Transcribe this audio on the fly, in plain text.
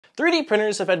3D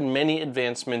printers have had many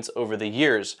advancements over the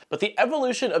years, but the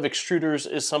evolution of extruders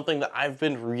is something that I've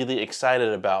been really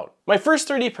excited about. My first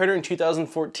 3D printer in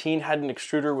 2014 had an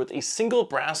extruder with a single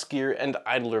brass gear and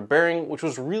idler bearing, which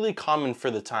was really common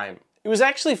for the time. It was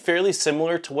actually fairly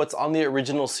similar to what's on the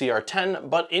original CR10,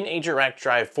 but in a direct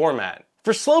drive format.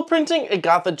 For slow printing, it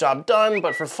got the job done,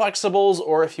 but for flexibles,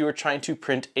 or if you were trying to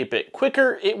print a bit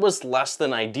quicker, it was less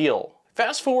than ideal.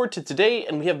 Fast forward to today,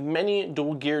 and we have many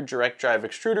dual gear direct drive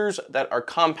extruders that are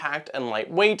compact and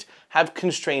lightweight, have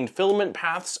constrained filament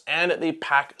paths, and they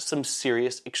pack some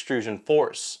serious extrusion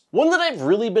force. One that I've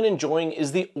really been enjoying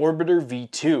is the Orbiter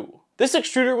V2. This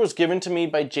extruder was given to me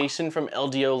by Jason from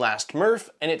LDO last Murph,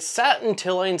 and it sat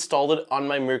until I installed it on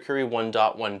my Mercury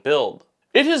 1.1 build.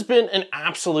 It has been an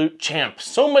absolute champ,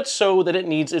 so much so that it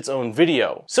needs its own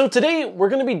video. So today, we're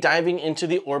going to be diving into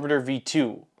the Orbiter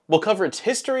V2. We'll cover its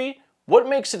history, what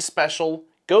makes it special,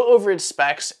 go over its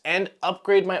specs, and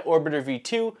upgrade my Orbiter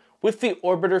V2 with the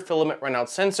Orbiter filament runout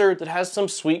sensor that has some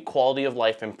sweet quality of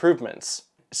life improvements.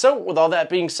 So with all that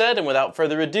being said, and without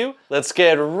further ado, let's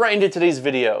get right into today's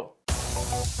video.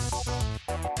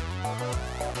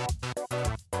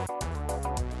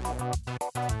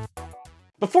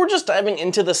 Before just diving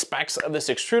into the specs of this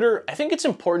extruder, I think it's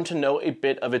important to know a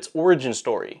bit of its origin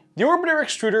story. The Orbiter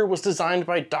extruder was designed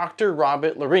by Dr.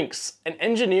 Robert Larynx, an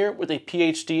engineer with a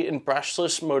PhD in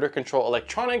brushless motor control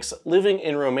electronics living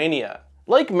in Romania.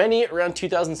 Like many around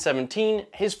 2017,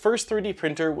 his first 3D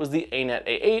printer was the ANET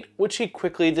A8, which he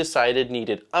quickly decided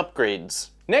needed upgrades.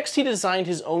 Next, he designed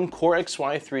his own Core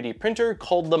XY 3D printer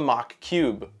called the Mach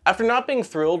Cube. After not being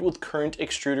thrilled with current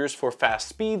extruders for fast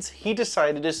speeds, he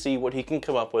decided to see what he can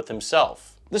come up with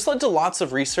himself. This led to lots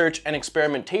of research and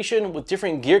experimentation with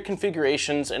different gear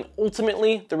configurations and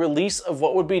ultimately the release of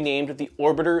what would be named the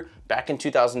Orbiter back in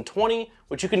 2020,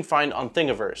 which you can find on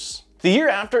Thingiverse. The year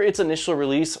after its initial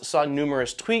release saw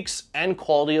numerous tweaks and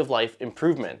quality of life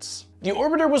improvements. The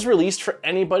Orbiter was released for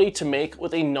anybody to make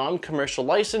with a non-commercial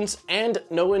license and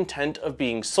no intent of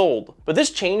being sold. But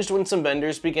this changed when some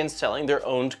vendors began selling their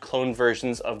own clone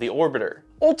versions of the Orbiter.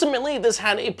 Ultimately, this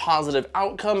had a positive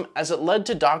outcome as it led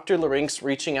to Dr. Larynx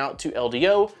reaching out to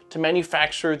LDO to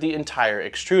manufacture the entire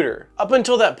extruder. Up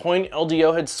until that point,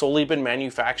 LDO had solely been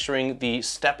manufacturing the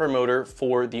stepper motor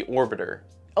for the Orbiter.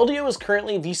 LDO is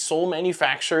currently the sole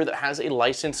manufacturer that has a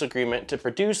license agreement to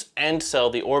produce and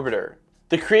sell the Orbiter.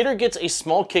 The creator gets a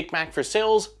small kickback for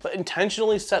sales, but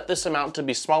intentionally set this amount to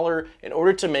be smaller in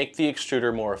order to make the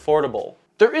extruder more affordable.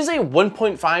 There is a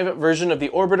 1.5 version of the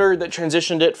Orbiter that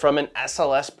transitioned it from an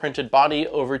SLS printed body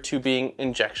over to being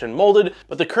injection molded,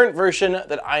 but the current version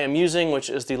that I am using, which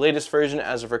is the latest version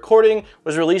as of recording,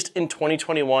 was released in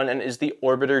 2021 and is the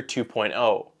Orbiter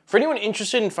 2.0. For anyone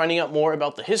interested in finding out more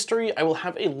about the history, I will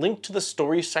have a link to the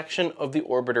story section of the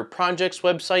Orbiter Project's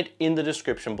website in the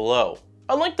description below.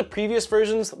 Unlike the previous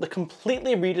versions, the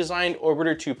completely redesigned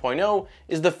Orbiter 2.0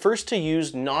 is the first to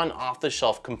use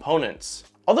non-off-the-shelf components.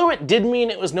 Although it did mean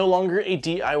it was no longer a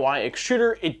DIY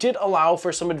extruder, it did allow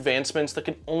for some advancements that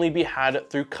could only be had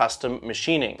through custom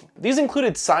machining. These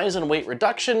included size and weight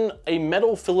reduction, a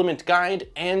metal filament guide,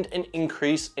 and an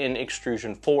increase in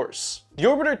extrusion force. The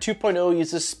Orbiter 2.0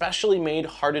 uses specially made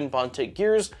hardened Bondtech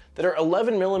gears that are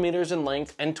 11mm in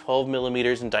length and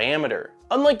 12mm in diameter.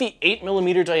 Unlike the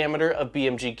 8mm diameter of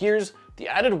BMG gears, the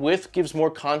added width gives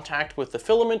more contact with the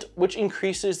filament, which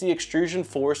increases the extrusion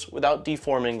force without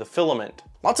deforming the filament.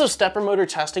 Lots of stepper motor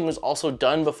testing was also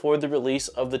done before the release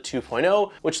of the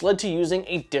 2.0, which led to using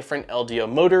a different LDO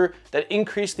motor that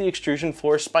increased the extrusion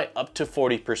force by up to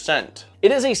 40%.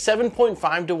 It is a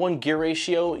 7.5:1 gear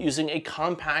ratio using a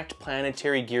compact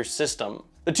planetary gear system.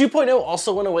 The 2.0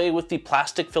 also went away with the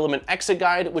plastic filament exit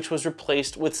guide, which was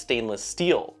replaced with stainless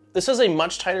steel. This has a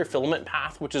much tighter filament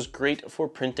path, which is great for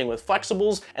printing with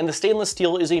flexibles, and the stainless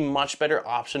steel is a much better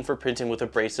option for printing with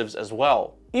abrasives as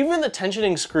well. Even the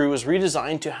tensioning screw was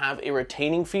redesigned to have a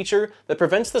retaining feature that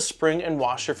prevents the spring and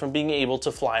washer from being able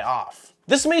to fly off.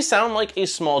 This may sound like a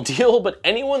small deal, but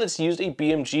anyone that's used a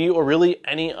BMG or really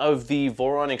any of the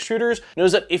Voron extruders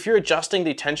knows that if you're adjusting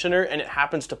the tensioner and it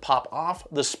happens to pop off,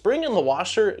 the spring and the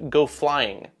washer go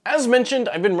flying. As mentioned,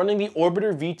 I've been running the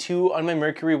Orbiter V2 on my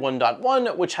Mercury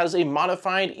 1.1, which has a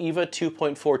modified EVA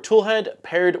 2.4 toolhead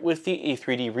paired with the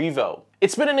A3D Revo.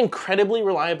 It's been an incredibly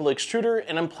reliable extruder,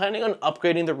 and I'm planning on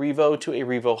upgrading the Revo to a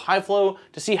Revo High Flow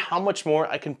to see how much more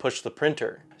I can push the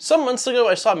printer. Some months ago,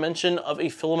 I saw mention of a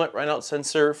filament runout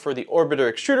sensor for the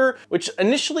Orbiter extruder, which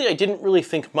initially I didn't really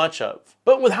think much of.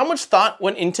 But with how much thought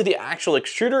went into the actual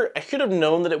extruder, I should have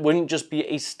known that it wouldn't just be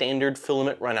a standard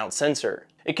filament runout sensor.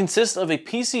 It consists of a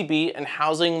PCB and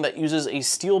housing that uses a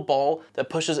steel ball that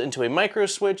pushes into a micro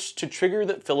switch to trigger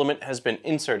that filament has been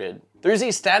inserted. There is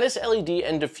a status LED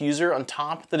and diffuser on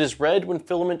top that is red when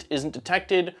filament isn't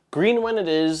detected, green when it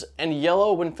is, and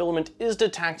yellow when filament is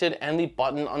detected and the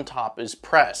button on top is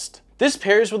pressed. This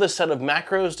pairs with a set of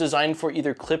macros designed for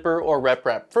either Clipper or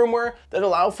RepRap firmware that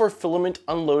allow for filament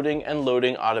unloading and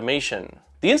loading automation.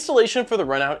 The installation for the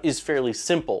runout is fairly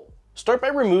simple. Start by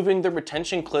removing the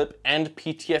retention clip and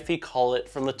PTFE collet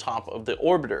from the top of the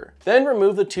orbiter. Then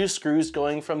remove the two screws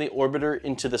going from the orbiter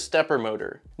into the stepper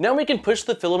motor. Now we can push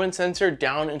the filament sensor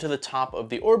down into the top of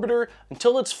the orbiter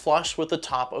until it's flush with the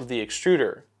top of the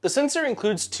extruder. The sensor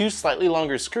includes two slightly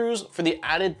longer screws for the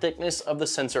added thickness of the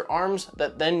sensor arms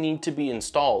that then need to be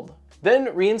installed. Then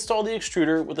reinstall the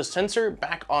extruder with the sensor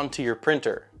back onto your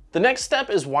printer. The next step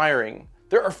is wiring.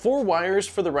 There are 4 wires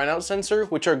for the runout sensor,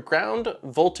 which are ground,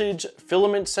 voltage,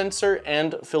 filament sensor,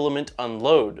 and filament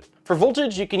unload. For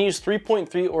voltage, you can use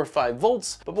 3.3 or 5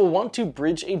 volts, but will want to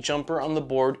bridge a jumper on the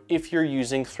board if you're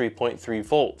using 3.3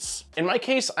 volts. In my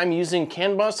case, I'm using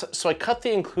CAN bus, so I cut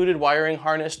the included wiring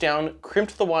harness down,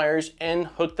 crimped the wires, and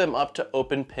hooked them up to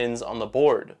open pins on the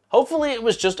board. Hopefully it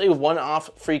was just a one-off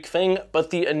freak thing,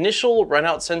 but the initial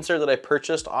runout sensor that I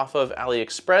purchased off of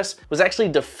AliExpress was actually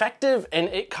defective and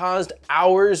it caused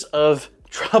hours of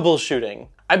troubleshooting.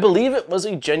 I believe it was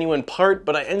a genuine part,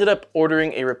 but I ended up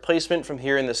ordering a replacement from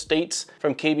here in the States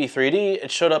from KB3D. It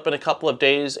showed up in a couple of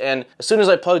days, and as soon as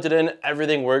I plugged it in,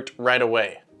 everything worked right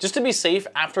away. Just to be safe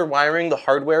after wiring the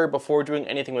hardware before doing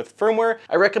anything with firmware,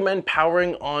 I recommend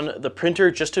powering on the printer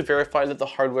just to verify that the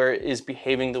hardware is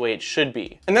behaving the way it should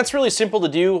be. And that's really simple to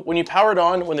do. When you power it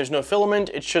on, when there's no filament,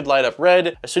 it should light up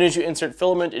red. As soon as you insert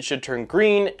filament, it should turn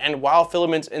green. And while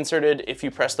filament's inserted, if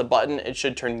you press the button, it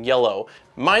should turn yellow.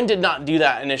 Mine did not do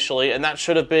that initially, and that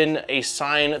should have been a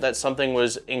sign that something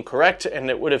was incorrect, and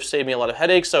it would have saved me a lot of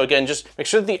headaches. So again, just make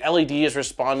sure that the LED is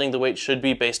responding the way it should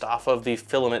be based off of the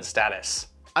filament status.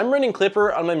 I'm running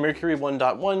Clipper on my Mercury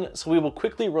 1.1, so we will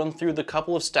quickly run through the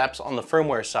couple of steps on the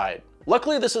firmware side.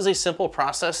 Luckily, this is a simple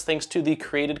process thanks to the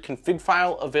created config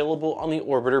file available on the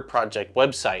Orbiter project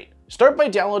website. Start by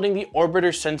downloading the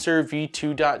Orbiter Sensor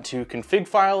V2.0 config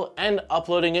file and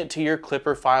uploading it to your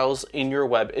Clipper files in your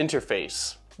web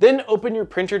interface. Then open your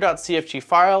printer.cfg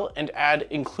file and add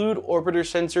include Orbiter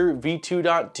Sensor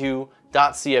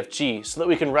v2.2.cfg so that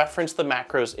we can reference the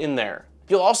macros in there.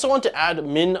 You'll also want to add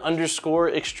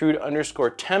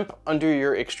min_extrude_temp under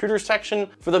your extruder section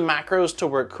for the macros to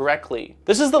work correctly.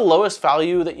 This is the lowest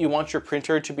value that you want your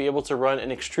printer to be able to run an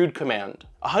extrude command.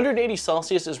 180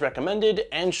 Celsius is recommended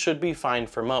and should be fine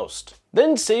for most.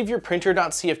 Then save your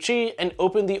printer.cfg and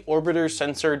open the orbiter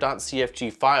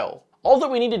sensor.cfg file. All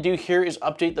that we need to do here is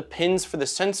update the pins for the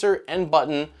sensor and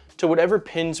button to whatever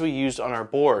pins we used on our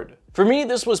board. For me,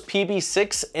 this was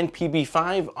PB6 and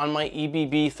PB5 on my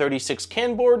EBB36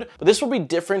 CAN board, but this will be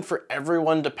different for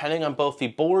everyone depending on both the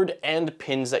board and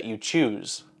pins that you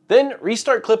choose. Then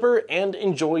restart Clipper and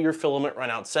enjoy your filament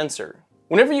runout sensor.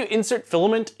 Whenever you insert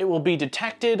filament, it will be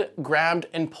detected, grabbed,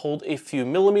 and pulled a few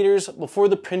millimeters before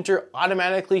the printer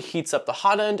automatically heats up the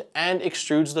hot end and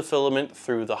extrudes the filament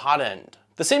through the hot end.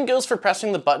 The same goes for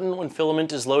pressing the button when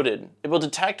filament is loaded. It will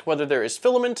detect whether there is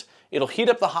filament, it'll heat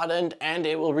up the hot end, and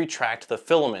it will retract the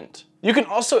filament. You can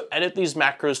also edit these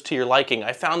macros to your liking.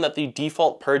 I found that the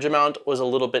default purge amount was a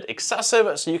little bit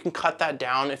excessive, so you can cut that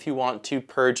down if you want to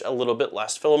purge a little bit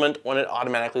less filament when it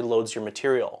automatically loads your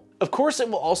material. Of course, it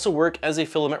will also work as a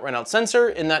filament runout sensor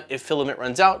in that if filament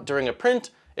runs out during a print,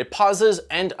 it pauses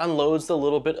and unloads the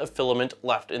little bit of filament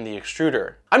left in the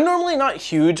extruder. I'm normally not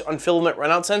huge on filament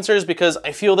runout sensors because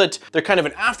I feel that they're kind of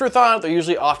an afterthought. They're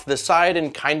usually off to the side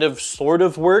and kind of sort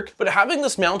of work. But having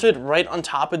this mounted right on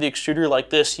top of the extruder like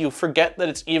this, you forget that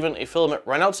it's even a filament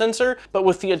runout sensor. But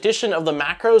with the addition of the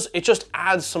macros, it just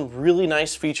adds some really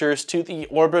nice features to the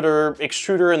Orbiter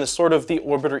extruder and the sort of the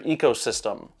Orbiter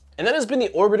ecosystem. And that has been the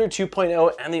Orbiter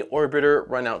 2.0 and the Orbiter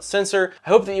runout sensor. I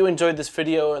hope that you enjoyed this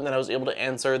video and that I was able to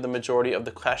answer the majority of the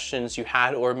questions you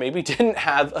had or maybe didn't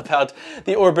have about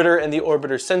the Orbiter and the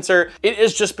Orbiter sensor. It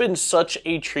has just been such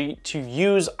a treat to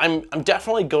use. I'm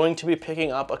definitely going to be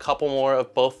picking up a couple more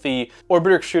of both the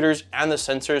Orbiter extruders and the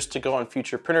sensors to go on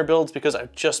future printer builds because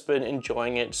I've just been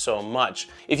enjoying it so much.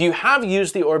 If you have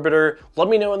used the Orbiter, let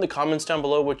me know in the comments down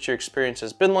below what your experience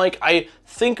has been like. I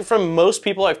think from most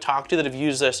people I've talked to that have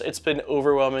used this, it's been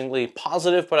overwhelmingly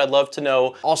positive, but I'd love to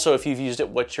know also if you've used it,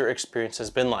 what your experience has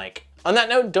been like. On that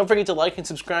note, don't forget to like and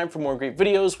subscribe for more great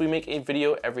videos. We make a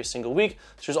video every single week,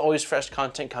 so there's always fresh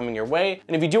content coming your way.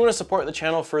 And if you do want to support the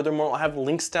channel furthermore, I'll have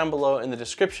links down below in the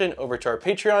description over to our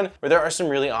Patreon, where there are some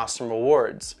really awesome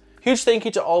rewards. Huge thank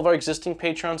you to all of our existing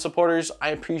Patreon supporters. I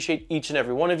appreciate each and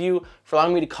every one of you for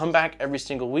allowing me to come back every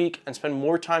single week and spend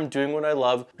more time doing what I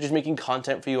love, which is making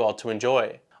content for you all to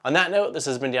enjoy. On that note, this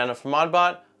has been Deanna from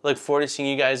ModBot. I look forward to seeing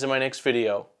you guys in my next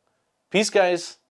video. Peace, guys.